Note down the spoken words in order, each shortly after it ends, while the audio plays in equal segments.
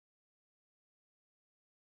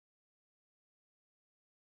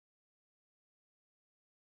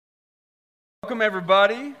Welcome,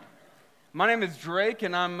 everybody. My name is Drake,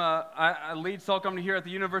 and I lead Salt Company here at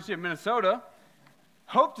the University of Minnesota.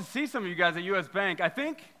 Hope to see some of you guys at U.S. Bank. I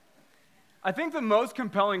think the most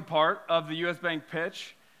compelling part of the U.S. Bank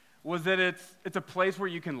pitch was that it's a place where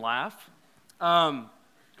you can laugh.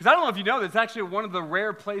 Because I don't know if you know this, it's actually one of the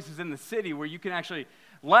rare places in the city where you can actually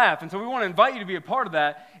laugh. And so we want to invite you to be a part of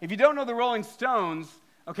that. If you don't know the Rolling Stones,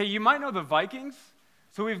 okay, you might know the Vikings.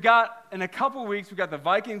 So we've got, in a couple weeks, we've got the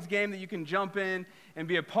Vikings game that you can jump in and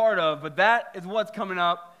be a part of, but that is what's coming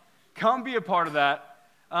up. Come be a part of that.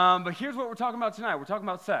 But here's what we're talking about tonight. We're talking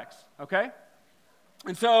about sex, okay?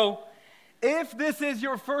 And so if this is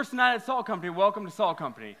your first night at Salt Company, welcome to Salt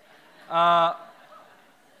Company.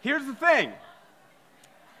 Here's the thing.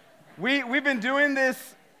 We've been doing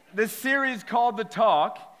this series called The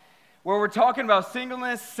Talk, where we're talking about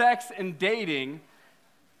singleness, sex, and dating,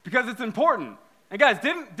 because it's important. And guys,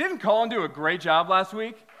 didn't Colin do a great job last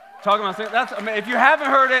week talking about sex? If you haven't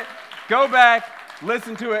heard it, go back,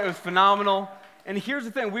 listen to it. It was phenomenal. And here's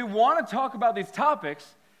the thing. We want to talk about these topics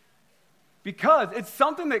because it's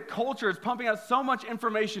something that culture is pumping out so much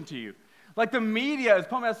information to you. Like the media is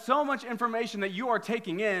pumping out so much information that you are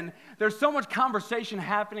taking in. There's so much conversation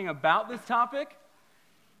happening about this topic.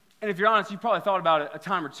 And if you're honest, you probably thought about it a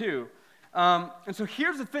time or two. And so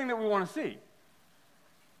here's the thing that we want to see.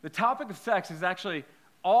 The topic of sex is actually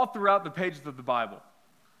all throughout the pages of the Bible.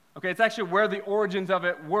 Okay, it's actually where the origins of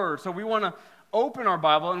it were. So we want to open our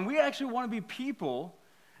Bible, and we actually want to be people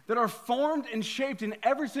that are formed and shaped in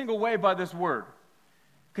every single way by this word.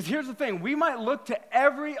 Because here's the thing, we might look to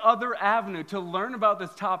every other avenue to learn about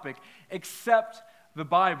this topic except the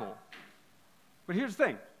Bible. But here's the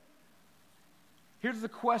thing. Here's the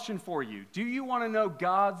question for you. Do you want to know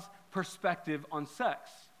God's perspective on sex?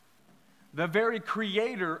 The very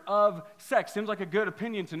creator of sex. Seems like a good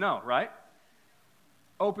opinion to know, right?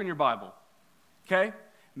 Open your Bible, okay?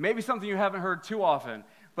 Maybe something you haven't heard too often,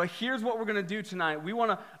 but here's what we're going to do tonight. We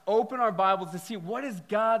want to open our Bibles to see what is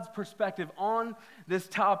God's perspective on this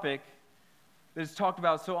topic that is talked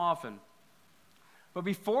about so often. But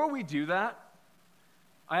before we do that,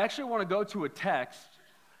 I actually want to go to a text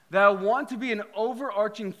that I want to be an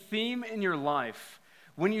overarching theme in your life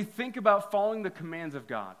when you think about following the commands of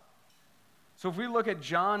God. So if we look at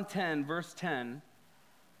John 10, verse 10,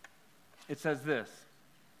 it says this: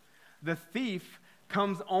 "The thief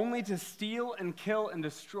comes only to steal and kill and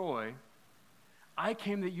destroy. I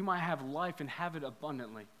came that you might have life and have it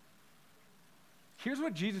abundantly." Here's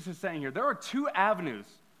what Jesus is saying here. There are two avenues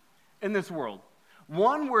in this world.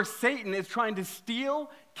 One where Satan is trying to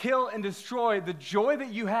steal, kill, and destroy the joy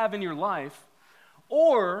that you have in your life,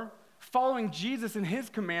 or following Jesus and his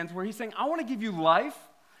commands where he's saying, I want to give you life,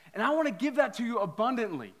 and I want to give that to you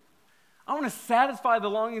abundantly. I want to satisfy the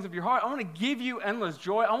longings of your heart. I want to give you endless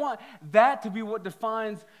joy. I want that to be what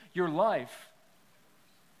defines your life.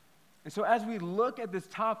 And so as we look at this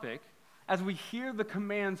topic, as we hear the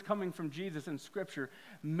commands coming from Jesus in Scripture,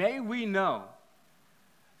 may we know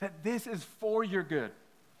that this is for your good,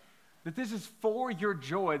 that this is for your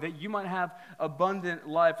joy, that you might have abundant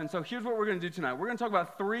life. And so here's what we're going to do tonight. We're going to talk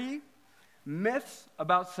about 3 myths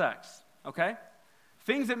about sex, okay?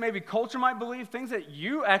 Things that maybe culture might believe, things that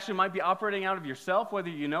you actually might be operating out of yourself, whether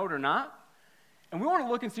you know it or not. And we want to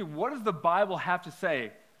look and see, what does the Bible have to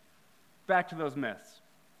say back to those myths?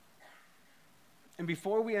 And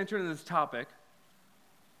before we enter into this topic,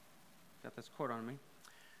 got this quote on me.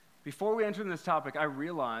 Before we enter into this topic, I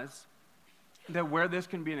realize that where this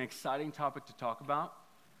can be an exciting topic to talk about,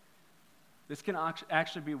 this can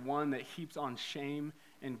actually be one that heaps on shame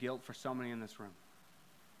and guilt for so many in this room.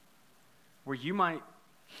 Where you might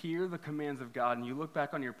hear the commands of God and you look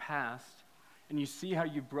back on your past and you see how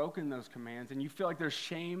you've broken those commands and you feel like there's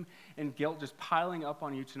shame and guilt just piling up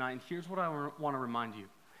on you tonight. And here's what I want to remind you.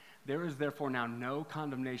 There is therefore now no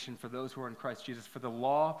condemnation for those who are in Christ Jesus. For the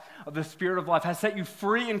law of the Spirit of life has set you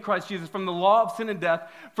free in Christ Jesus from the law of sin and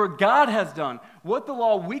death. For God has done what the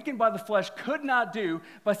law, weakened by the flesh, could not do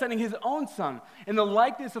by sending his own Son in the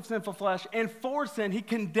likeness of sinful flesh. And for sin, he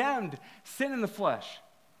condemned sin in the flesh,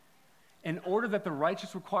 in order that the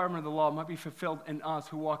righteous requirement of the law might be fulfilled in us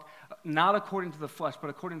who walk not according to the flesh,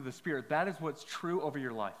 but according to the Spirit. That is what's true over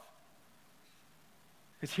your life.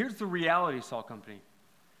 Because here's the reality, Salt Company.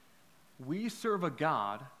 We serve a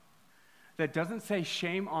God that doesn't say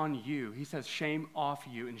shame on you. He says shame off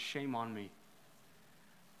you and shame on me.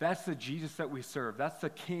 That's the Jesus that we serve. That's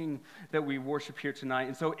the King that we worship here tonight.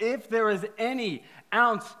 And so if there is any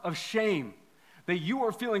ounce of shame that you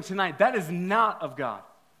are feeling tonight, that is not of God.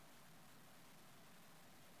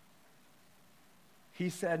 He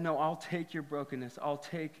said, no, I'll take your brokenness. I'll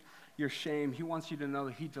take your shame. He wants you to know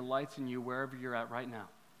that he delights in you wherever you're at right now.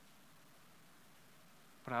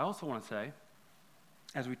 But I also want to say,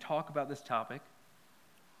 as we talk about this topic,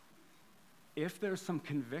 if there's some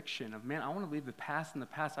conviction of, man, I want to leave the past in the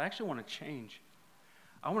past, I actually want to change.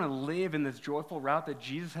 I want to live in this joyful route that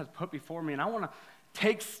Jesus has put before me, and I want to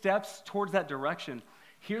take steps towards that direction.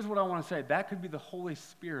 Here's what I want to say. That could be the Holy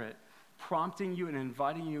Spirit prompting you and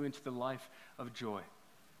inviting you into the life of joy.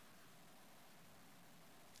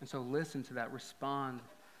 And so listen to that, respond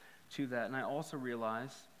to that. And I also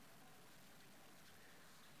realize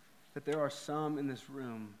that there are some in this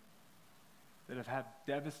room that have had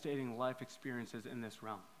devastating life experiences in this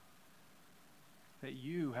realm. That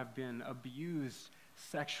you have been abused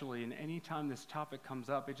sexually, and anytime this topic comes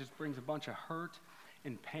up, it just brings a bunch of hurt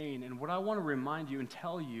and pain. And what I want to remind you and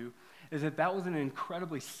tell you is that that was an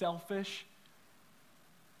incredibly selfish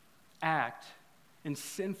act and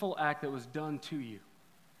sinful act that was done to you.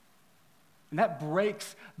 And that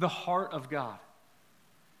breaks the heart of God.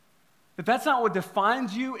 That's not what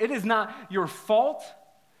defines you. It is not your fault.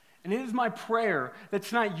 And it is my prayer that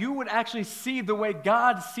tonight you would actually see the way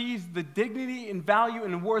God sees the dignity and value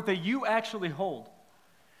and worth that you actually hold.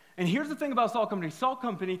 And here's the thing about Salt Company. Salt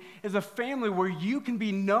Company is a family where you can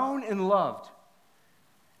be known and loved.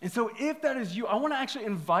 And so if that is you, I want to actually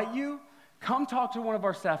invite you, come talk to one of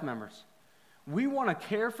our staff members. We want to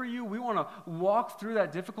care for you. We want to walk through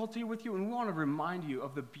that difficulty with you, and we want to remind you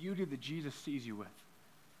of the beauty that Jesus sees you with.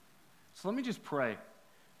 So let me just pray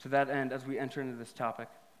to that end as we enter into this topic.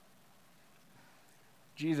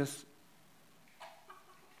 Jesus,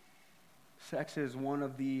 sex is one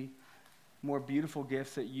of the more beautiful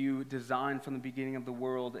gifts that you designed from the beginning of the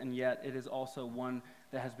world, and yet it is also one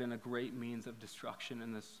that has been a great means of destruction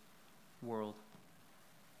in this world.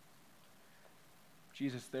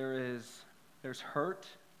 Jesus, there's hurt,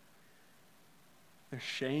 there's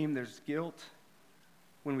shame, there's guilt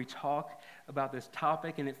when we talk about this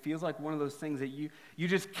topic, and it feels like one of those things that you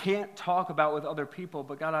just can't talk about with other people.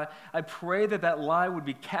 But God, I pray that lie would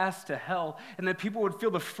be cast to hell, and that people would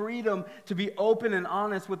feel the freedom to be open and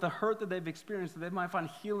honest with the hurt that they've experienced, that they might find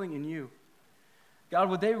healing in you. God,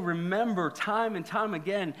 would they remember time and time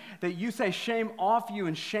again that you say shame off you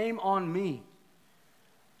and shame on me?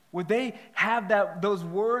 Would they have those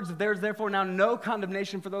words, that there's therefore now no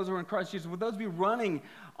condemnation for those who are in Christ Jesus? Would those be running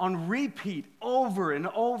on repeat over and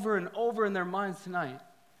over and over in their minds tonight?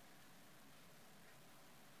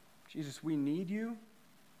 Jesus, we need you,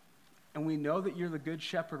 and we know that you're the good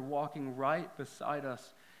shepherd walking right beside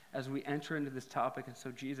us as we enter into this topic. And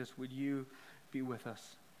so, Jesus, would you be with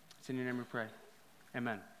us? It's in your name we pray.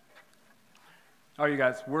 Amen. All right, you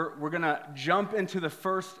guys, we're going to jump into the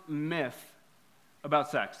first myth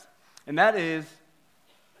about sex, and that is,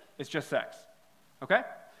 it's just sex, okay?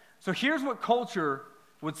 So here's what culture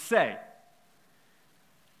would say.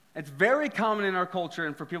 It's very common in our culture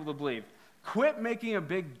and for people to believe. Quit making a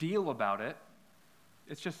big deal about it.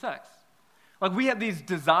 It's just sex. Like we have these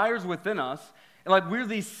desires within us, and like we're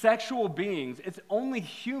these sexual beings. It's only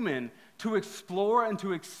human to explore and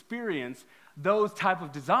to experience those type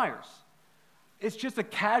of desires. It's just a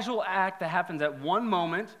casual act that happens at one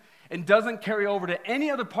moment and doesn't carry over to any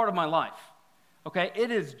other part of my life, okay? It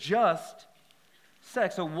is just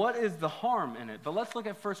sex. So what is the harm in it? But let's look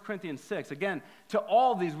at 1 Corinthians 6. Again, to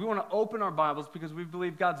all of these, we want to open our Bibles because we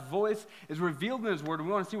believe God's voice is revealed in his word, and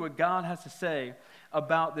we want to see what God has to say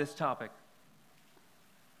about this topic.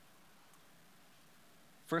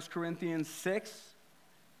 1 Corinthians 6,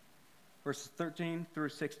 verses 13 through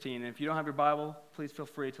 16. And if you don't have your Bible, please feel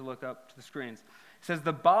free to look up to the screens. It says,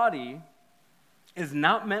 the body is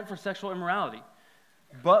not meant for sexual immorality,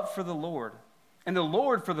 but for the Lord, and the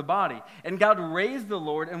Lord for the body. And God raised the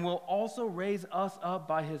Lord and will also raise us up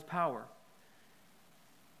by his power.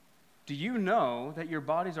 Do you know that your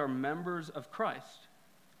bodies are members of Christ?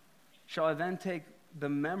 Shall I then take the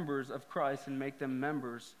members of Christ and make them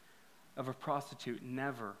members of a prostitute?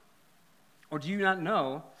 Never. Or do you not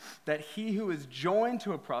know that he who is joined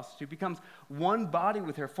to a prostitute becomes one body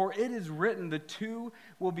with her? For it is written, the two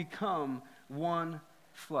will become one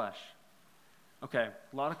flesh. Okay,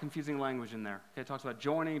 a lot of confusing language in there. Okay, it talks about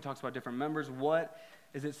joining, it talks about different members. What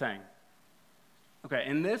is it saying? Okay,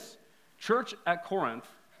 in this church at Corinth,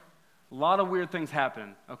 a lot of weird things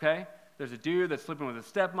happen, okay? There's a dude that's sleeping with his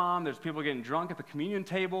stepmom, there's people getting drunk at the communion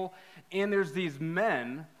table, and there's these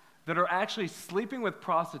men that are actually sleeping with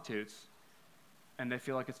prostitutes, and they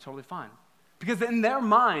feel like it's totally fine. Because in their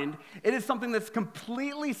mind, it is something that's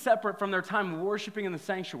completely separate from their time worshiping in the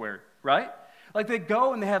sanctuary, right? Like they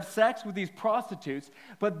go and they have sex with these prostitutes,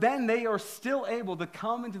 but then they are still able to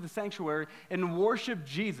come into the sanctuary and worship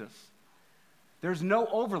Jesus. There's no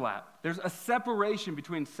overlap. There's a separation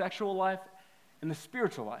between sexual life and the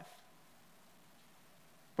spiritual life.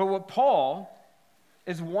 But what Paul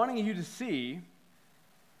is wanting you to see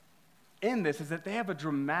in this is that they have a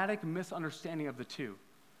dramatic misunderstanding of the two.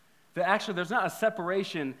 That actually there's not a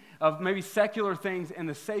separation of maybe secular things and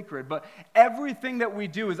the sacred, but everything that we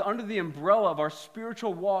do is under the umbrella of our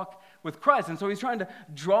spiritual walk with Christ. And so he's trying to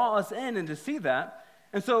draw us in and to see that.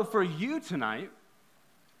 And so for you tonight,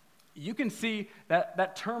 you can see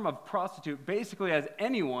that term of prostitute basically as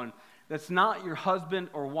anyone that's not your husband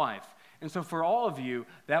or wife. And so for all of you,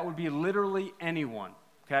 that would be literally anyone,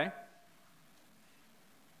 okay?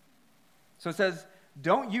 So it says,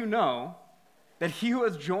 don't you know that he who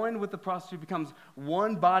has joined with the prostitute becomes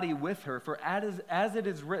one body with her? For as it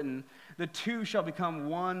is written, the two shall become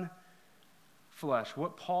one flesh.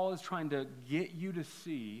 What Paul is trying to get you to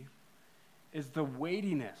see is the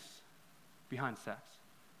weightiness behind sex.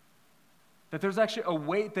 That there's actually a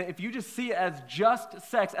weight that if you just see it as just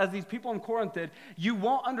sex, as these people in Corinth did, you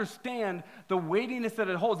won't understand the weightiness that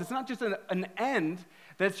it holds. It's not just an end,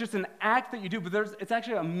 that's just an act that you do, but it's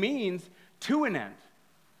actually a means to an end.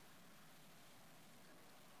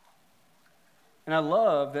 And I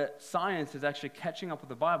love that science is actually catching up with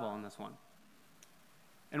the Bible on this one.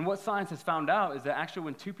 And what science has found out is that actually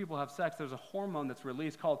when two people have sex, there's a hormone that's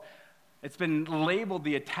released it's been labeled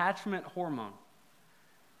the attachment hormone.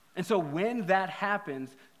 And so when that happens,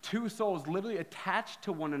 two souls literally attach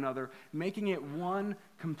to one another, making it one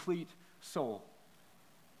complete soul.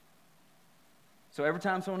 So every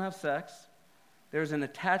time someone has sex, there's an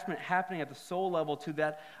attachment happening at the soul level to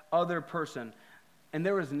that other person. And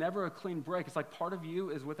there is never a clean break. It's like part of you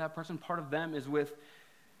is with that person, part of them is with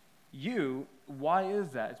you. Why is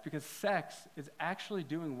that? It's because sex is actually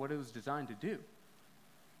doing what it was designed to do,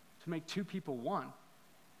 to make two people one.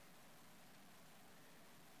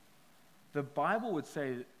 The Bible would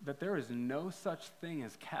say that there is no such thing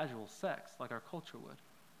as casual sex like our culture would.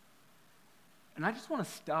 And I just want to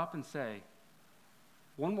stop and say,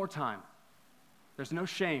 one more time, there's no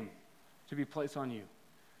shame to be placed on you.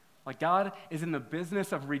 Like God is in the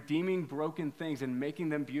business of redeeming broken things and making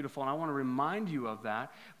them beautiful, and I want to remind you of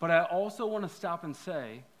that. But I also want to stop and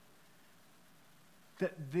say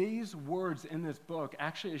that these words in this book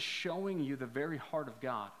actually is showing you the very heart of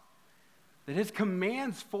God. That his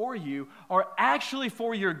commands for you are actually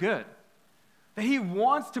for your good. That he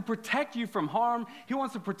wants to protect you from harm. He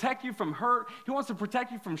wants to protect you from hurt. He wants to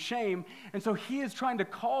protect you from shame. And so he is trying to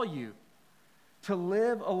call you to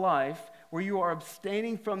live a life where you are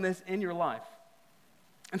abstaining from this in your life.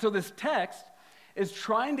 And so this text is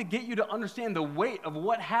trying to get you to understand the weight of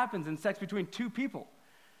what happens in sex between two people.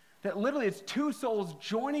 That literally it's two souls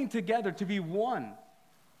joining together to be one.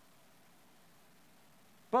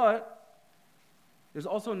 But there's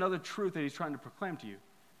also another truth that he's trying to proclaim to you.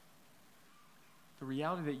 The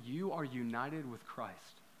reality that you are united with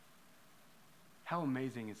Christ. How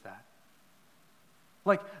amazing is that?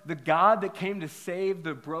 Like the God that came to save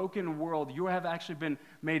the broken world, you have actually been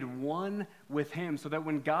made one with him so that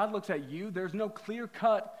when God looks at you, there's no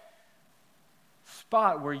clear-cut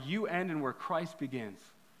spot where you end and where Christ begins.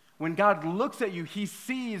 When God looks at you, he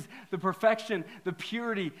sees the perfection, the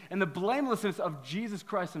purity, and the blamelessness of Jesus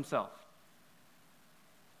Christ himself.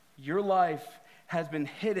 Your life has been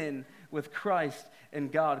hidden with Christ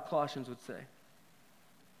and God, Colossians would say.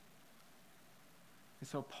 And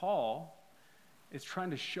so Paul is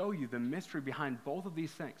trying to show you the mystery behind both of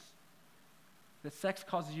these things. That sex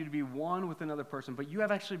causes you to be one with another person, but you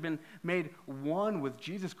have actually been made one with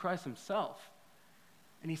Jesus Christ himself.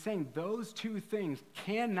 And he's saying those two things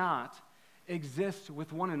cannot exist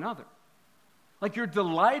with one another. Like you're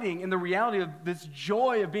delighting in the reality of this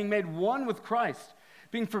joy of being made one with Christ,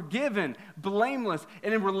 being forgiven, blameless,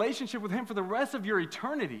 and in relationship with him for the rest of your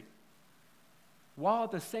eternity, while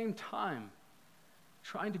at the same time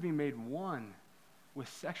trying to be made one with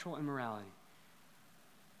sexual immorality.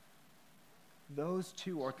 Those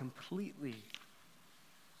two are completely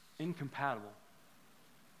incompatible.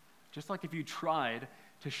 Just like if you tried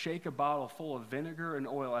to shake a bottle full of vinegar and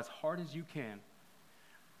oil as hard as you can,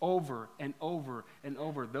 over and over and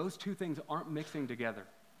over, those two things aren't mixing together.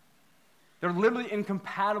 They're literally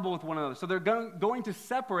incompatible with one another. So they're going to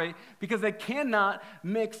separate because they cannot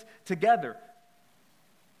mix together.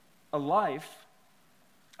 A life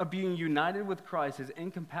of being united with Christ is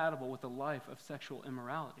incompatible with a life of sexual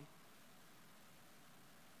immorality.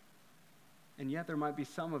 And yet there might be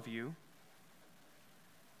some of you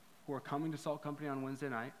who are coming to Salt Company on Wednesday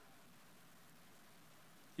night.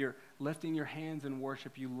 You're lifting your hands in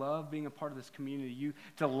worship. You love being a part of this community. You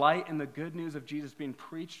delight in the good news of Jesus being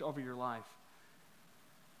preached over your life.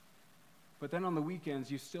 But then on the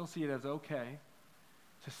weekends, you still see it as okay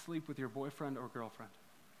to sleep with your boyfriend or girlfriend.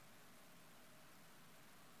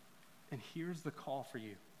 And here's the call for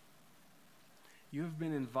you. You have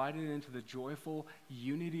been invited into the joyful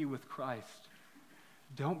unity with Christ.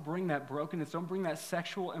 Don't bring that brokenness, don't bring that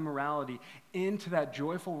sexual immorality into that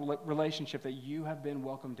joyful relationship that you have been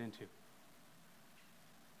welcomed into.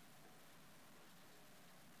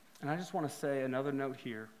 And I just want to say another note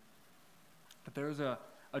here, that there's a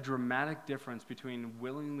dramatic difference between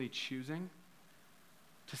willingly choosing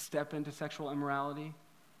to step into sexual immorality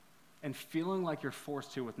and feeling like you're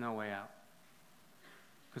forced to with no way out.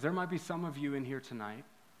 Because there might be some of you in here tonight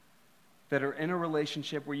that are in a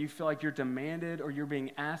relationship where you feel like you're demanded or you're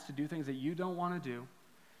being asked to do things that you don't want to do,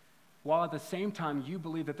 while at the same time you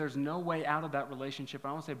believe that there's no way out of that relationship.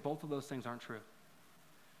 And I want to say both of those things aren't true.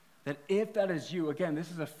 That if that is you, again, this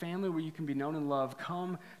is a family where you can be known and loved.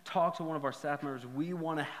 Come talk to one of our staff members. We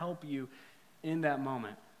want to help you in that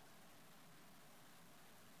moment.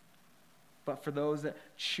 But for those that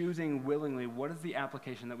choosing willingly, what is the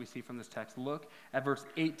application that we see from this text? Look at verse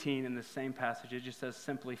 18 in the same passage. It just says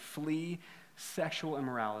simply, flee sexual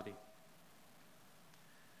immorality.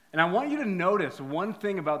 And I want you to notice one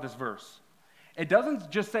thing about this verse. It doesn't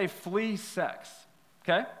just say flee sex,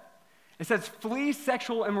 okay? It says flee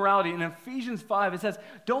sexual immorality. In Ephesians 5, it says,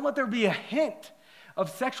 don't let there be a hint of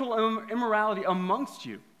sexual immorality amongst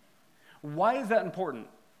you. Why is that important?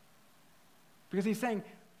 Because he's saying,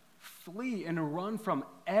 flee and run from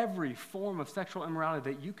every form of sexual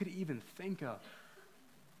immorality that you could even think of.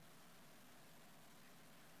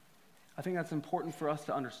 I think that's important for us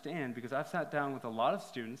to understand because I've sat down with a lot of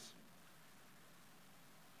students,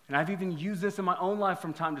 and I've even used this in my own life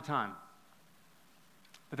from time to time.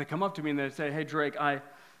 But they come up to me and they say, hey, Drake,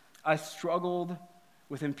 I struggled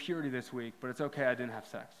with impurity this week, but it's okay, I didn't have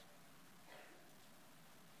sex.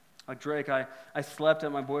 Like, Drake, I slept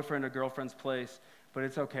at my boyfriend or girlfriend's place, but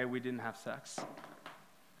it's okay, we didn't have sex.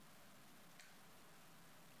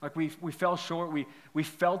 Like, we fell short, we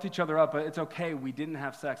felt each other up, but it's okay, we didn't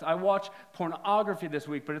have sex. I watched pornography this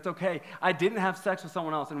week, but it's okay, I didn't have sex with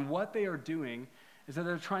someone else. And what they are doing is that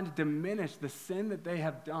they're trying to diminish the sin that they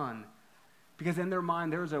have done, because in their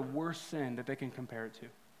mind, there is a worse sin that they can compare it to.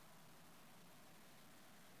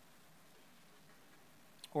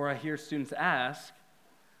 Or I hear students ask,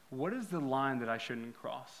 what is the line that I shouldn't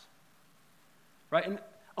cross? Right? And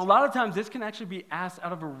a lot of times this can actually be asked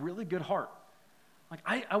out of a really good heart. Like,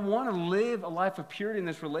 I want to live a life of purity in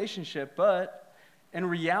this relationship, but in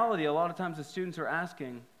reality, a lot of times the students are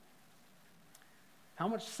asking, how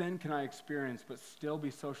much sin can I experience but still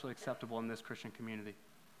be socially acceptable in this Christian community?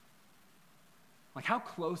 Like, how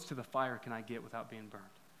close to the fire can I get without being burned?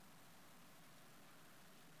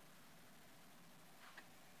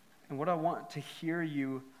 And what I want to hear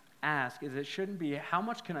you ask is, it shouldn't be how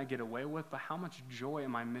much can I get away with, but how much joy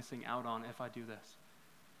am I missing out on if I do this?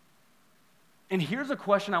 And here's a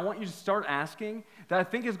question I want you to start asking that I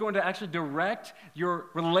think is going to actually direct your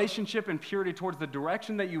relationship and purity towards the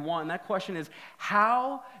direction that you want. And that question is,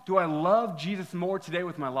 how do I love Jesus more today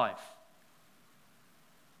with my life?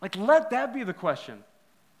 Like, let that be the question.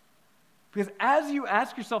 Because as you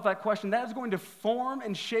ask yourself that question, that is going to form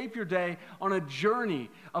and shape your day on a journey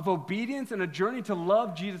of obedience and a journey to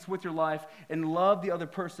love Jesus with your life and love the other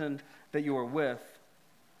person that you are with.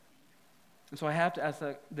 And so I have to ask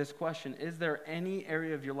this question, is there any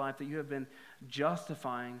area of your life that you have been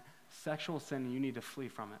justifying sexual sin and you need to flee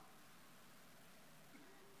from it?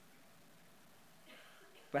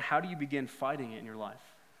 But how do you begin fighting it in your life?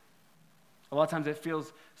 A lot of times it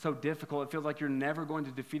feels so difficult. It feels like you're never going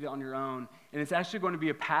to defeat it on your own. And it's actually going to be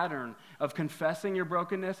a pattern of confessing your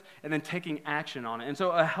brokenness and then taking action on it. And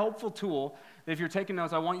so a helpful tool, if you're taking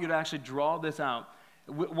notes, I want you to actually draw this out.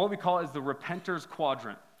 What we call is the repenter's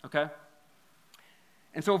quadrant, okay?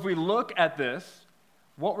 And so if we look at this,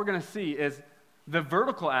 what we're going to see is the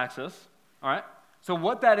vertical axis, all right? So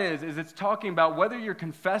what that is it's talking about whether you're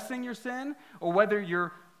confessing your sin or whether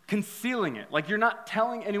you're concealing it, like you're not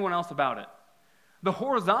telling anyone else about it. The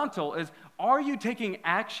horizontal is, are you taking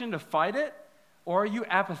action to fight it, or are you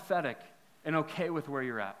apathetic and okay with where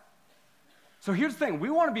you're at? So here's the thing.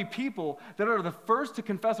 We want to be people that are the first to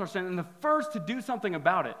confess our sin and the first to do something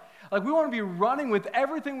about it. Like, we want to be running with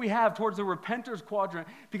everything we have towards the repenter's quadrant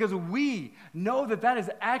because we know that that is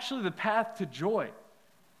actually the path to joy.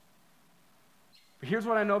 But here's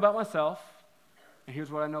what I know about myself, and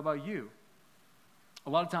here's what I know about you.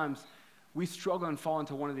 A lot of times, we struggle and fall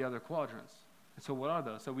into one of the other quadrants. And so what are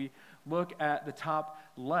those? So we look at the top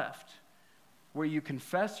left, where you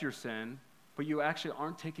confess your sin, but you actually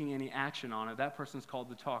aren't taking any action on it. That person's called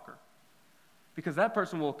the talker. Because that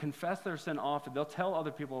person will confess their sin often. They'll tell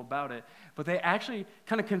other people about it. But they actually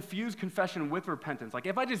kind of confuse confession with repentance. Like,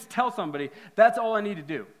 if I just tell somebody, that's all I need to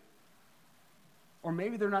do. Or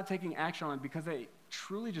maybe they're not taking action on it because they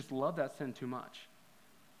truly just love that sin too much.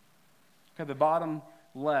 Okay, the bottom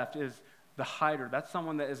left is the hider. That's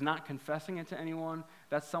someone that is not confessing it to anyone.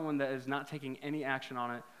 That's someone that is not taking any action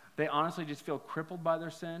on it. They honestly just feel crippled by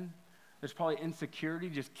their sin. There's probably insecurity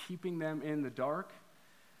just keeping them in the dark.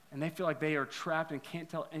 And they feel like they are trapped and can't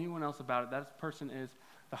tell anyone else about it. That person is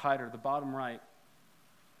the hider. The bottom right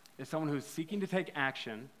is someone who's seeking to take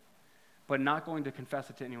action, but not going to confess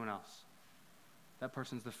it to anyone else. That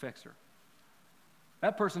person's the fixer.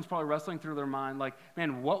 That person's probably wrestling through their mind like,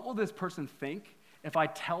 man, what will this person think if I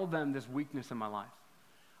tell them this weakness in my life?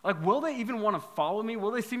 Like, will they even want to follow me?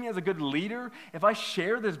 Will they see me as a good leader if I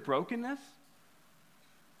share this brokenness?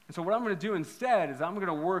 And so what I'm going to do instead is I'm going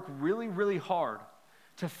to work really, really hard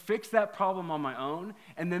to fix that problem on my own,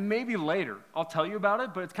 and then maybe later I'll tell you about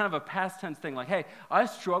it, but it's kind of a past tense thing. Like, hey, I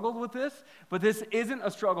struggled with this, but this isn't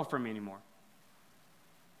a struggle for me anymore.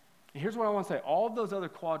 And here's what I want to say. All of those other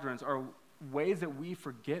quadrants are ways that we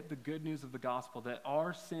forget the good news of the gospel, that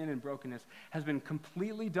our sin and brokenness has been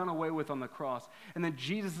completely done away with on the cross, and that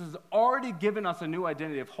Jesus has already given us a new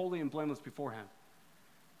identity of holy and blameless before him.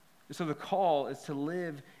 And so the call is to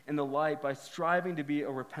live in the light by striving to be a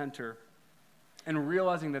repenter and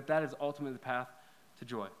realizing that that is ultimately the path to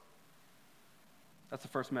joy. That's the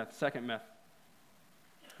first myth. Second myth,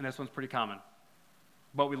 and this one's pretty common,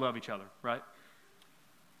 but we love each other, right?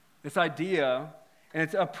 This idea, and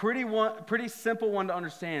it's a pretty simple one to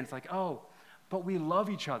understand. It's like, oh, but we love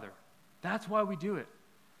each other. That's why we do it.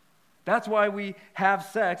 That's why we have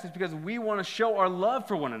sex. It's because we want to show our love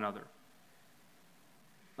for one another.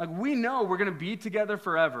 Like, we know we're going to be together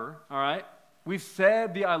forever, all right? We've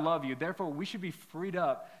said the I love you, therefore we should be freed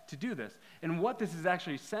up to do this. And what this is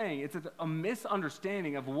actually saying, it's a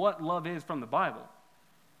misunderstanding of what love is from the Bible.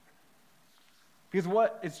 Because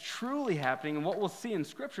what is truly happening and what we'll see in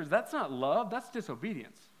scriptures, that's not love, that's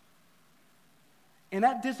disobedience. And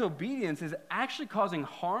that disobedience is actually causing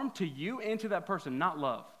harm to you and to that person, not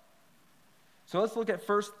love. So let's look at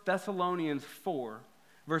 1 Thessalonians 4,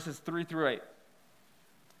 verses 3 through 8.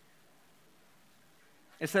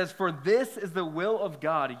 It says, "For this is the will of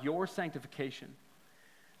God, your sanctification,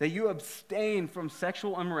 that you abstain from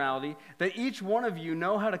sexual immorality, that each one of you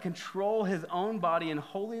know how to control his own body in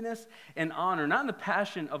holiness and honor, not in the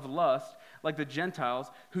passion of lust, like the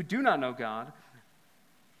Gentiles who do not know God,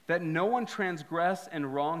 that no one transgress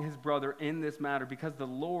and wrong his brother in this matter, because the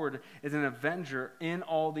Lord is an avenger in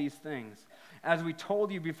all these things, as we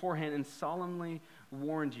told you beforehand and solemnly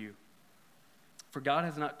warned you. For God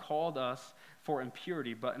has not called us for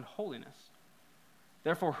impurity, but in holiness.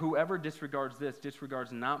 Therefore, whoever disregards this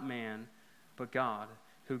disregards not man, but God,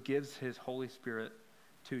 who gives his Holy Spirit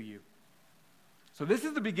to you." So this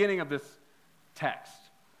is the beginning of this text.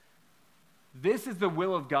 This is the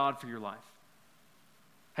will of God for your life.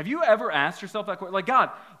 Have you ever asked yourself that question? Like, God,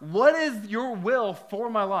 what is your will for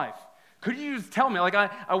my life? Could you just tell me? Like,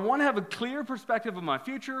 I want to have a clear perspective of my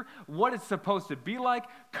future, what it's supposed to be like.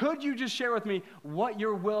 Could you just share with me what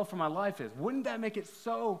your will for my life is? Wouldn't that make it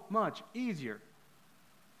so much easier?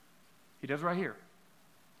 He does right here.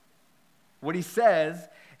 What he says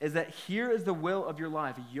is that here is the will of your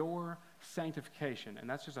life, your sanctification. And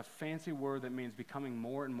that's just a fancy word that means becoming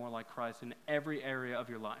more and more like Christ in every area of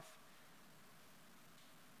your life.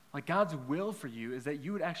 Like, God's will for you is that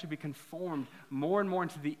you would actually be conformed more and more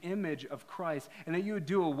into the image of Christ, and that you would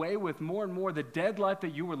do away with more and more the dead life that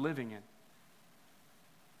you were living in.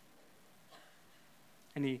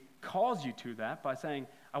 And he calls you to that by saying,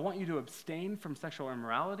 I want you to abstain from sexual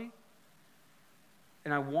immorality,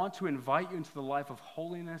 and I want to invite you into the life of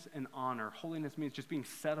holiness and honor. Holiness means just being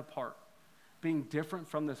set apart, being different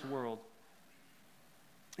from this world.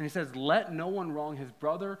 And he says, let no one wrong his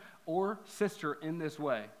brother or sister in this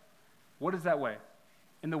way. What is that way?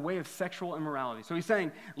 In the way of sexual immorality. So he's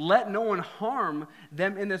saying, let no one harm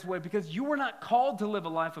them in this way, because you were not called to live a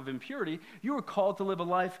life of impurity. You were called to live a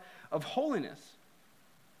life of holiness.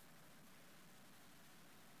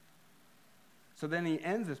 So then he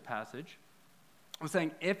ends this passage with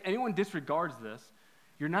saying, if anyone disregards this,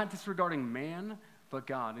 you're not disregarding man, but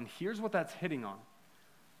God. And here's what that's hitting on.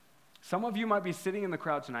 Some of you might be sitting in the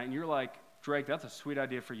crowd tonight, and you're like, Drake, that's a sweet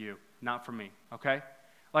idea for you, not for me, okay?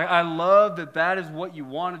 Like, I love that that is what you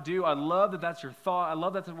want to do. I love that that's your thought. I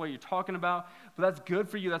love that's what you're talking about. But that's good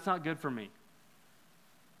for you. That's not good for me.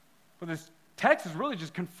 But this text is really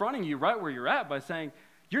just confronting you right where you're at by saying,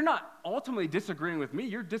 you're not ultimately disagreeing with me.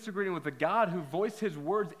 You're disagreeing with the God who voiced his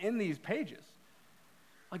words in these pages.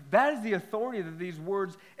 Like, that is the authority that these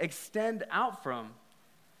words extend out from.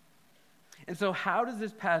 And so how does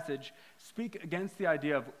this passage speak against the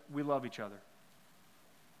idea of we love each other?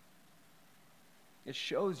 It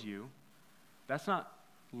shows you that's not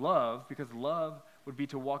love, because love would be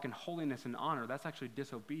to walk in holiness and honor. That's actually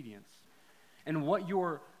disobedience. And what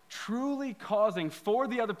you're truly causing for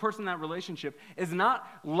the other person in that relationship is not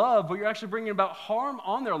love, but you're actually bringing about harm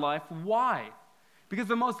on their life. Why? Because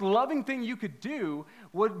the most loving thing you could do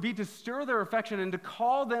would be to stir their affection and to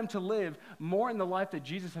call them to live more in the life that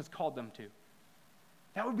Jesus has called them to.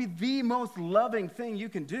 That would be the most loving thing you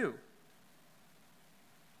can do.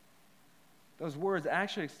 Those words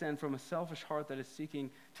actually extend from a selfish heart that is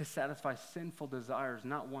seeking to satisfy sinful desires,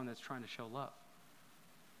 not one that's trying to show love.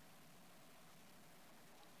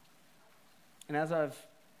 And as I've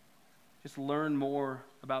just learned more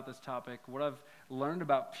about this topic, what I've learned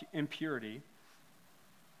about impurity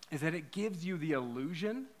is that it gives you the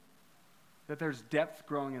illusion that there's depth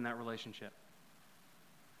growing in that relationship,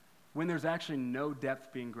 when there's actually no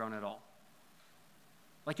depth being grown at all.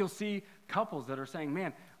 Like, you'll see couples that are saying,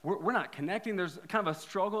 man, we're not connecting. There's kind of a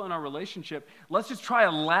struggle in our relationship. Let's just try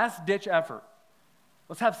a last-ditch effort.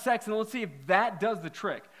 Let's have sex, and let's see if that does the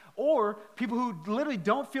trick. Or people who literally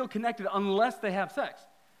don't feel connected unless they have sex.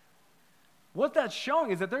 What that's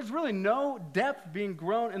showing is that there's really no depth being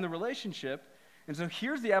grown in the relationship. And so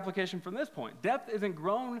here's the application from this point. Depth isn't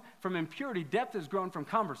grown from impurity. Depth is grown from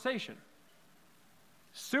conversation.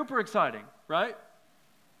 Super exciting, right?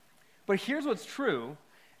 But here's what's true,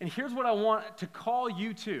 and here's what I want to call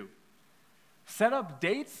you to. Set up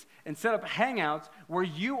dates and set up hangouts where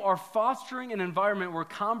you are fostering an environment where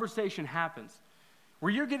conversation happens,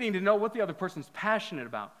 where you're getting to know what the other person's passionate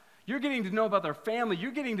about. You're getting to know about their family.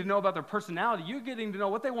 You're getting to know about their personality. You're getting to know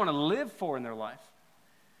what they want to live for in their life.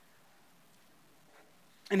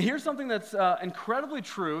 And here's something that's incredibly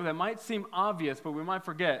true that might seem obvious, but we might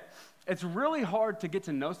forget. It's really hard to get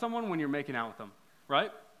to know someone when you're making out with them,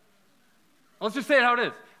 right? Let's just say it how it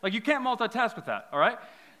is. Like, you can't multitask with that, all right?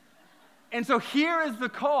 And so here is the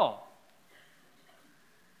call.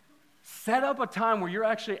 Set up a time where you're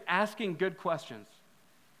actually asking good questions.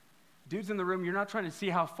 Dudes in the room, you're not trying to see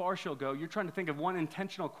how far she'll go. You're trying to think of one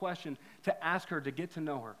intentional question to ask her to get to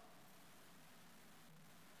know her.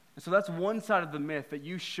 And so that's one side of the myth, that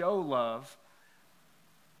you show love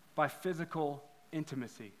by physical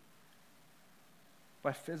intimacy,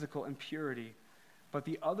 by physical impurity. But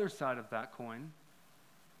the other side of that coin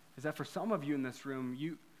is that for some of you in this room,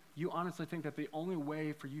 you honestly think that the only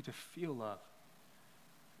way for you to feel love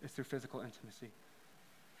is through physical intimacy.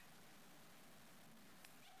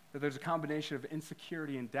 That there's a combination of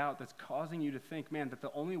insecurity and doubt that's causing you to think, man, that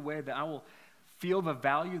the only way that I will feel the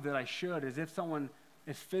value that I should is if someone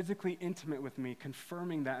is physically intimate with me,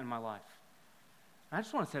 confirming that in my life. And I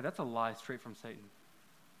just want to say that's a lie straight from Satan.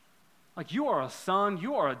 Like, you are a son,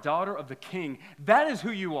 you are a daughter of the King. That is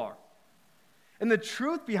who you are. And the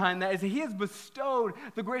truth behind that is that he has bestowed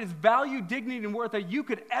the greatest value, dignity, and worth that you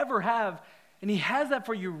could ever have, and he has that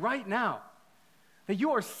for you right now. That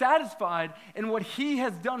you are satisfied in what he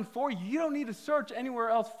has done for you. You don't need to search anywhere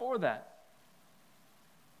else for that.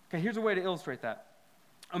 Okay, here's a way to illustrate that.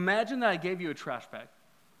 Imagine that I gave you a trash bag,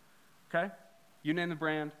 okay? You name the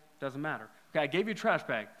brand, doesn't matter. Okay, I gave you a trash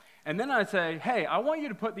bag. And then I say, hey, I want you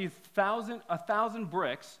to put these 1,000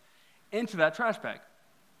 bricks into that trash bag.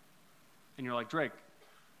 And you're like, Drake,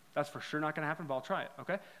 that's for sure not going to happen, but I'll try it,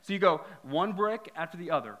 okay? So you go one brick after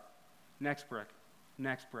the other. Next brick,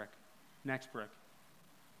 next brick, next brick.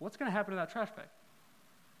 What's going to happen to that trash bag?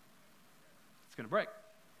 It's going to break.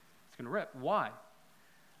 It's going to rip. Why?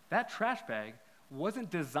 That trash bag wasn't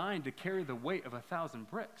designed to carry the weight of 1,000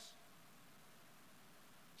 bricks.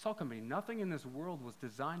 Salt Company, nothing in this world was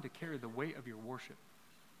designed to carry the weight of your worship.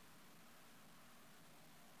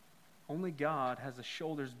 Only God has the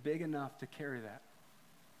shoulders big enough to carry that.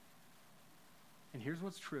 And here's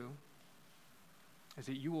what's true, is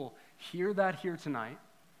that you will hear that here tonight,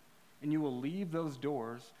 and you will leave those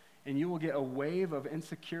doors, and you will get a wave of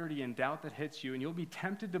insecurity and doubt that hits you, and you'll be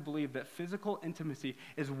tempted to believe that physical intimacy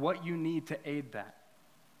is what you need to aid that.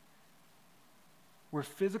 Where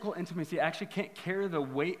physical intimacy actually can't carry the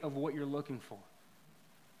weight of what you're looking for.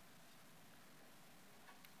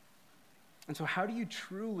 And so how do you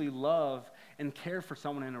truly love and care for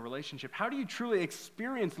someone in a relationship? How do you truly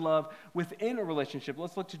experience love within a relationship?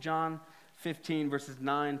 Let's look to John 15, verses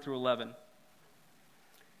 9 through 11.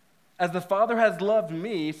 As the Father has loved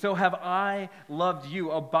me, so have I loved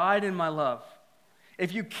you. Abide in my love.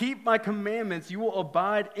 If you keep my commandments, you will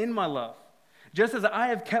abide in my love. Just as I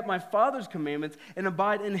have kept my Father's commandments and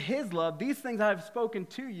abide in his love, these things I have spoken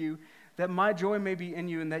to you, that my joy may be in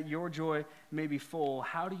you and that your joy may be full.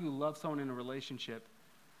 How do you love someone in a relationship?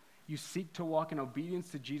 You seek to walk in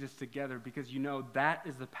obedience to Jesus together because you know that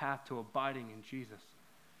is the path to abiding in Jesus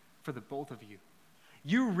for the both of you.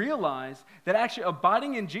 You realize that actually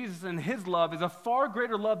abiding in Jesus and his love is a far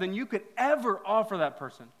greater love than you could ever offer that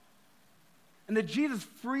person. And that Jesus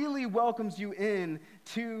freely welcomes you in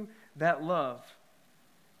to that love.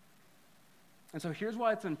 And so here's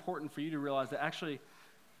why it's important for you to realize that actually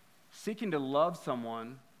seeking to love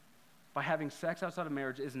someone by having sex outside of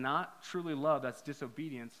marriage is not truly love, that's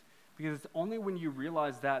disobedience. Because it's only when you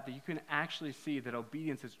realize that you can actually see that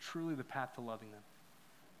obedience is truly the path to loving them.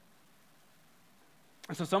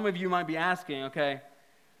 And so some of you might be asking, okay,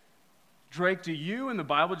 Drake, do you in the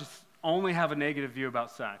Bible just only have a negative view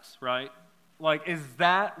about sex, right? Like, is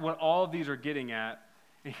that what all of these are getting at?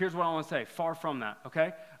 And here's what I want to say, far from that,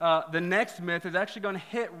 okay? The next myth is actually going to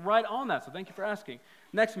hit right on that, so thank you for asking.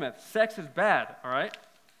 Next myth, sex is bad, all right?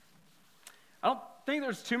 I don't think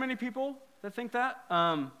there's too many people that think that,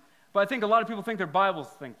 but I think a lot of people think their Bibles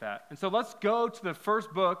think that. And so let's go to the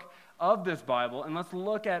first book of this Bible, and let's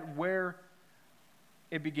look at where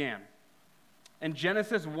it began. In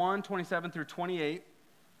Genesis 1:27 through 28,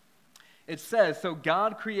 it says, "So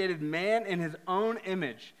God created man in his own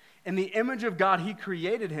image. In the image of God, he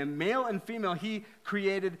created him. Male and female, he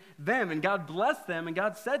created them. And God blessed them, and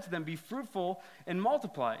God said to them, 'Be fruitful and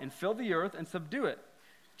multiply, and fill the earth and subdue it.'"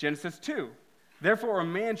 Genesis 2, "Therefore a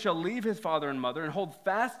man shall leave his father and mother and hold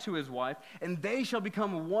fast to his wife, and they shall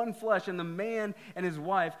become one flesh. And the man and his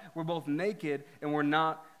wife were both naked and were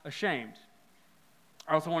not ashamed."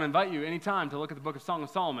 I also want to invite you anytime to look at the book of Song of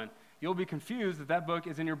Solomon. You'll be confused if that book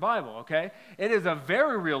is in your Bible, okay? It is a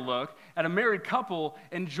very real look at a married couple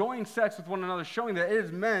enjoying sex with one another, showing that it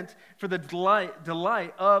is meant for the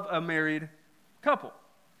delight of a married couple.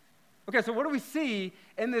 Okay, so what do we see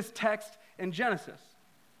in this text in Genesis?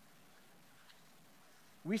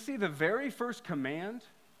 We see the very first command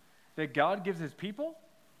that God gives his people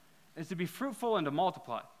is to be fruitful and to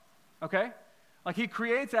multiply, okay? Like he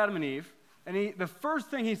creates Adam and Eve, and the first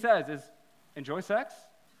thing he says is, enjoy sex,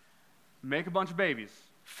 make a bunch of babies,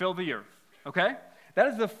 fill the earth, okay? That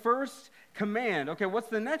is the first command. Okay, what's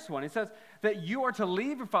the next one? It says that you are to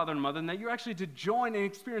leave your father and mother and that you're actually to join and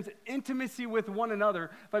experience intimacy with one another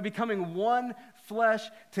by becoming one flesh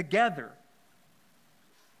together.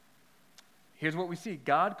 Here's what we see.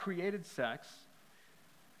 God created sex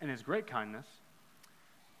in his great kindness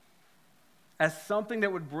as something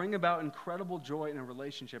that would bring about incredible joy in a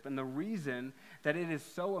relationship. And the reason that it is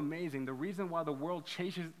so amazing, the reason why the world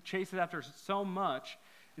chases after it so much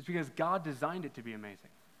is because God designed it to be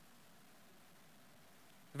amazing.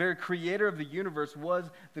 The very creator of the universe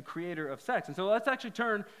was the creator of sex. And so let's actually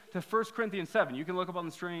turn to 1 Corinthians 7. You can look up on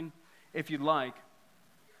the screen if you'd like.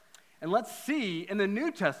 And let's see in the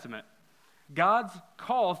New Testament God's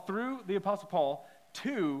call through the Apostle Paul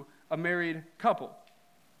to a married couple.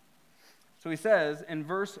 So he says in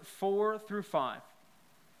verse 4 through 5,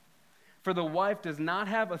 "For the wife does not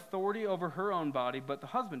have authority over her own body, but the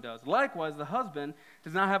husband does. Likewise, the husband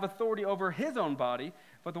does not have authority over his own body,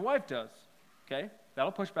 but the wife does." Okay?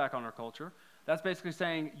 That'll push back on our culture. That's basically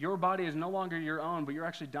saying your body is no longer your own, but you're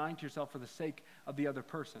actually dying to yourself for the sake of the other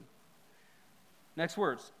person. Next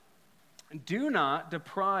words. "Do not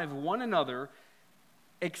deprive one another,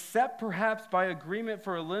 except perhaps by agreement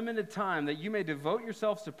for a limited time, that you may devote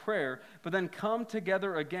yourselves to prayer, but then come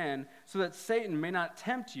together again, so that Satan may not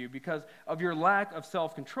tempt you because of your lack of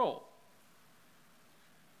self-control."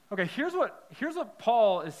 Okay, here's what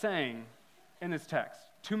Paul is saying in this text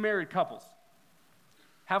to married couples.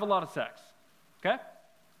 Have a lot of sex, okay?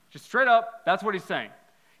 Just straight up, that's what he's saying.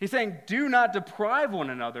 He's saying, do not deprive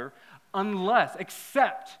one another unless,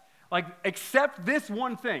 except this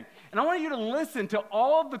one thing. And I want you to listen to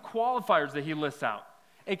all of the qualifiers that he lists out.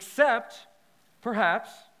 Except, perhaps,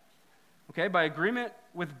 okay, by agreement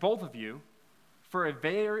with both of you, for a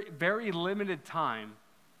very, very limited time,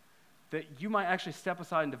 that you might actually step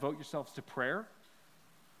aside and devote yourselves to prayer.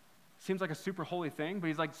 Seems like a super holy thing, but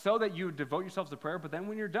he's like, so that you devote yourselves to prayer, but then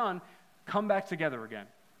when you're done, come back together again,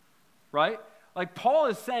 right? Like Paul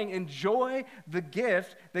is saying, enjoy the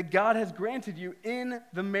gift that God has granted you in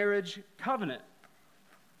the marriage covenant.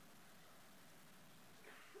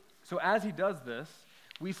 So as he does this,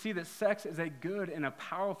 we see that sex is a good and a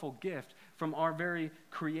powerful gift from our very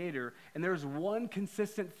Creator. And there's one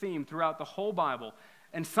consistent theme throughout the whole Bible.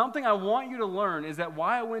 And something I want you to learn is that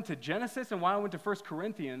why I went to Genesis and why I went to 1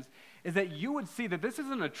 Corinthians is that you would see that this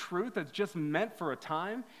isn't a truth that's just meant for a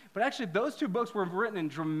time, but actually those two books were written in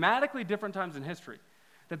dramatically different times in history.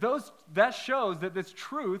 that shows that this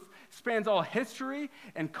truth spans all history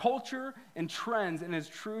and culture and trends and is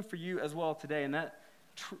true for you as well today. And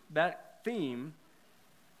that theme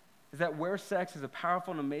is that where sex is a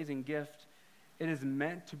powerful and amazing gift, it is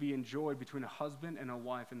meant to be enjoyed between a husband and a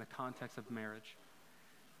wife in the context of marriage.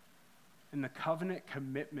 In the covenant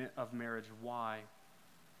commitment of marriage. Why?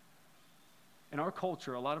 In our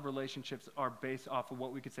culture, a lot of relationships are based off of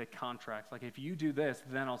what we could say contracts. Like, if you do this,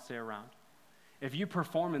 then I'll stay around. If you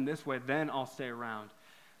perform in this way, then I'll stay around.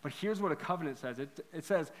 But here's what a covenant says. It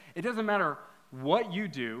says, it doesn't matter what you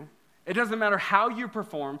do. It doesn't matter how you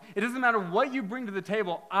perform. It doesn't matter what you bring to the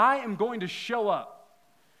table. I am going to show up.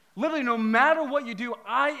 Literally, no matter what you do,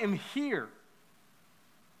 I am here.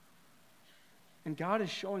 And God is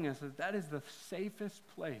showing us that that is the safest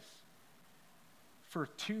place for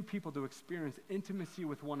two people to experience intimacy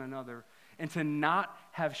with one another and to not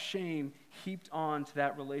have shame heaped on to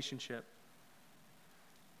that relationship.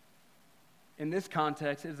 In this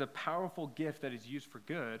context, it is a powerful gift that is used for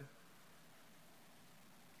good.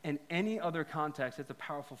 In any other context, it's a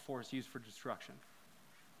powerful force used for destruction.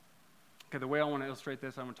 Okay, the way I want to illustrate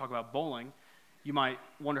this, I'm going to talk about bowling. You might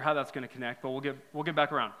wonder how that's going to connect, but we'll get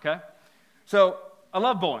back around, okay? So I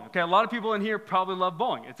love bowling, okay? A lot of people in here probably love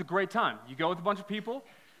bowling. It's a great time. You go with a bunch of people,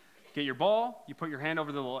 get your ball, you put your hand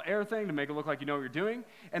over the little air thing to make it look like you know what you're doing,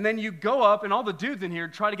 and then you go up, and all the dudes in here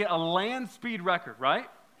try to get a land speed record, right?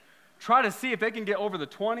 Try to see if they can get over the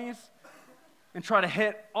 20s and try to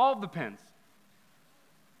hit all of the pins.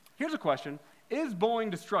 Here's a question. Is bowling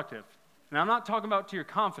destructive? And I'm not talking about to your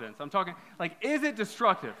confidence. I'm talking, like, is it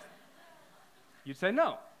destructive? You'd say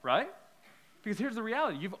no, right? Because here's the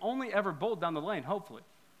reality. You've only ever bowled down the lane, hopefully.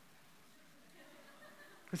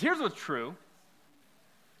 Because here's what's true.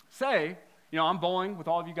 Say, I'm bowling with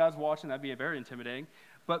all of you guys watching. That'd be very intimidating.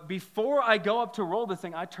 But before I go up to roll this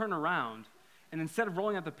thing, I turn around, and instead of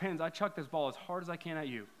rolling at the pins, I chuck this ball as hard as I can at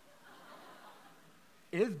you.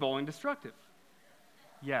 Is bowling destructive?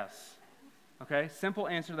 Yes. Okay, simple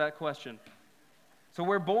answer to that question. So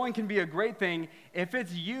where bowling can be a great thing, if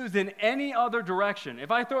it's used in any other direction,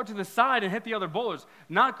 if I throw it to the side and hit the other bowlers,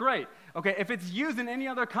 not great. Okay, if it's used in any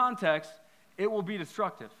other context, it will be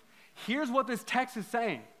destructive. Here's what this text is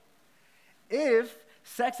saying. If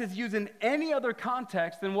sex is used in any other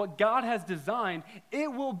context than what God has designed,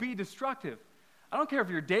 it will be destructive. I don't care if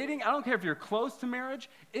you're dating, I don't care if you're close to marriage,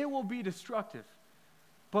 it will be destructive.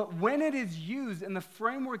 But when it is used in the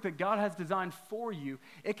framework that God has designed for you,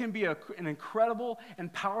 it can be an incredible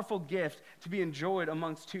and powerful gift to be enjoyed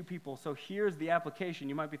amongst two people. So here's the application.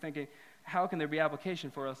 You might be thinking, how can there be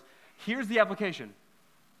application for us? Here's the application.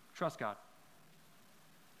 Trust God.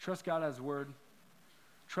 Trust God as Word.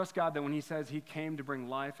 Trust God that when He says He came to bring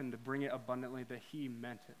life and to bring it abundantly, that He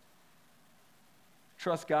meant it.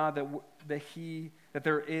 Trust God that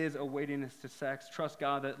there is a weightiness to sex. Trust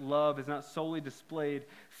God that love is not solely displayed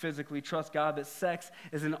physically. Trust God that sex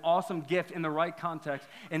is an awesome gift in the right context.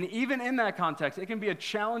 And even in that context, it can be a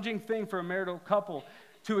challenging thing for a marital couple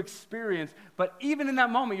to experience. But even in that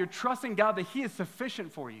moment, you're trusting God that He is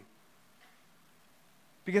sufficient for you.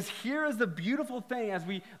 Because here is the beautiful thing as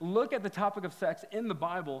we look at the topic of sex in the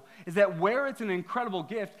Bible, is that where it's an incredible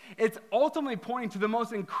gift, it's ultimately pointing to the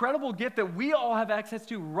most incredible gift that we all have access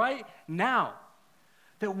to right now.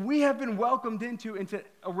 That we have been welcomed into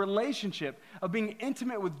a relationship of being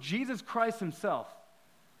intimate with Jesus Christ Himself.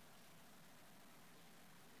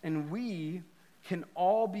 And we can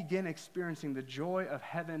all begin experiencing the joy of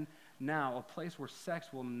heaven now, a place where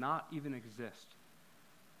sex will not even exist.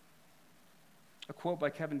 A quote by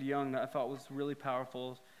Kevin DeYoung that I thought was really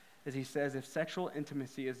powerful is he says, if sexual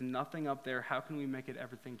intimacy is nothing up there, how can we make it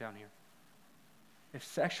everything down here? If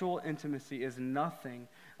sexual intimacy is nothing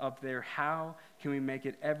up there, how can we make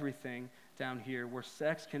it everything down here? Where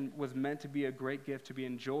sex was meant to be a great gift to be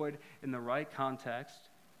enjoyed in the right context,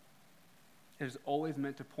 it is always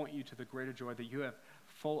meant to point you to the greater joy that you have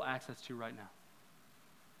full access to right now.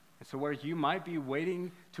 And so where you might be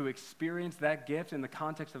waiting to experience that gift in the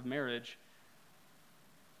context of marriage,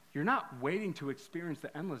 you're not waiting to experience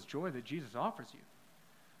the endless joy that Jesus offers you.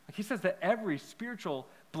 Like He says that every spiritual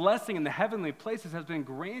blessing in the heavenly places has been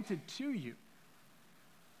granted to you.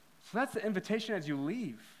 So that's the invitation as you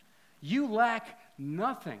leave. You lack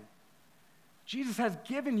nothing. Jesus has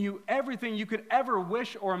given you everything you could ever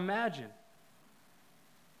wish or imagine.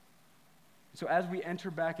 So as we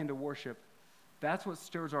enter back into worship, that's what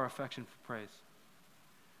stirs our affection for praise.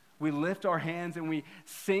 We lift our hands and we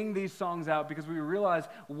sing these songs out because we realize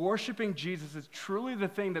worshiping Jesus is truly the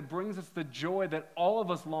thing that brings us the joy that all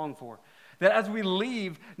of us long for. that as we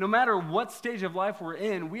leave, no matter what stage of life we're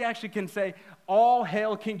in, we actually can say, all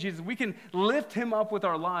hail King Jesus. We can lift him up with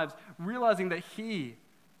our lives, realizing that he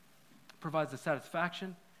provides the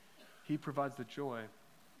satisfaction, he provides the joy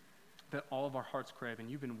that all of our hearts crave, and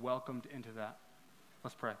you've been welcomed into that.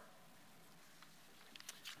 Let's pray.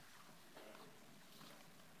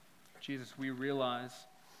 Jesus, we realize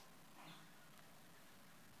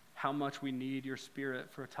how much we need your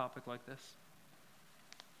Spirit for a topic like this.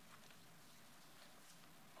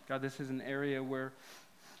 God, this is an area where,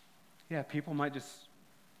 people might just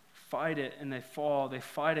fight it and they fall. They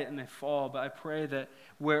fight it and they fall. But I pray that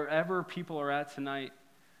wherever people are at tonight,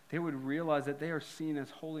 they would realize that they are seen as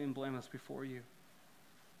holy and blameless before you.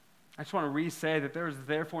 I just want to re-say that there is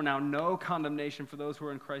therefore now no condemnation for those who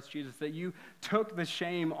are in Christ Jesus, that you took the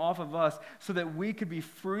shame off of us so that we could be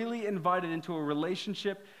freely invited into a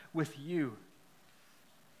relationship with you.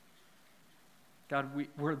 God,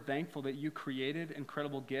 we're thankful that you created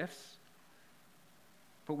incredible gifts,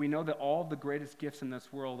 but we know that all of the greatest gifts in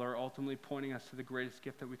this world are ultimately pointing us to the greatest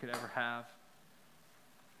gift that we could ever have.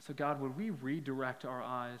 So God, would we redirect our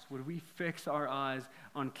eyes? Would we fix our eyes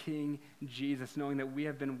on King Jesus, knowing that we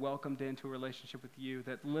have been welcomed into a relationship with you,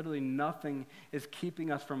 that literally nothing is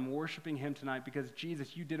keeping us from worshiping him tonight because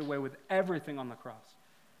Jesus, you did away with everything on the cross.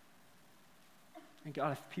 And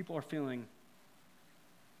God, if people are feeling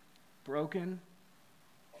broken,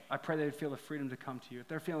 I pray they'd feel the freedom to come to you. If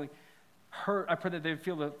they're feeling hurt, I pray that they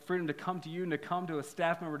feel the freedom to come to you and to come to a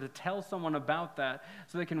staff member to tell someone about that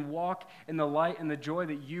so they can walk in the light and the joy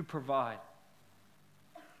that you provide.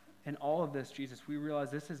 In all of this, Jesus, we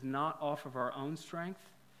realize this is not off of our own strength,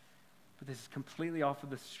 but this is completely off of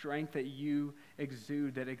the strength that you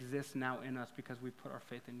exude that exists now in us because we put our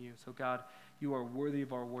faith in you. So God, you are worthy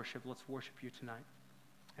of our worship. Let's worship you tonight.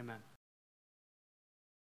 Amen.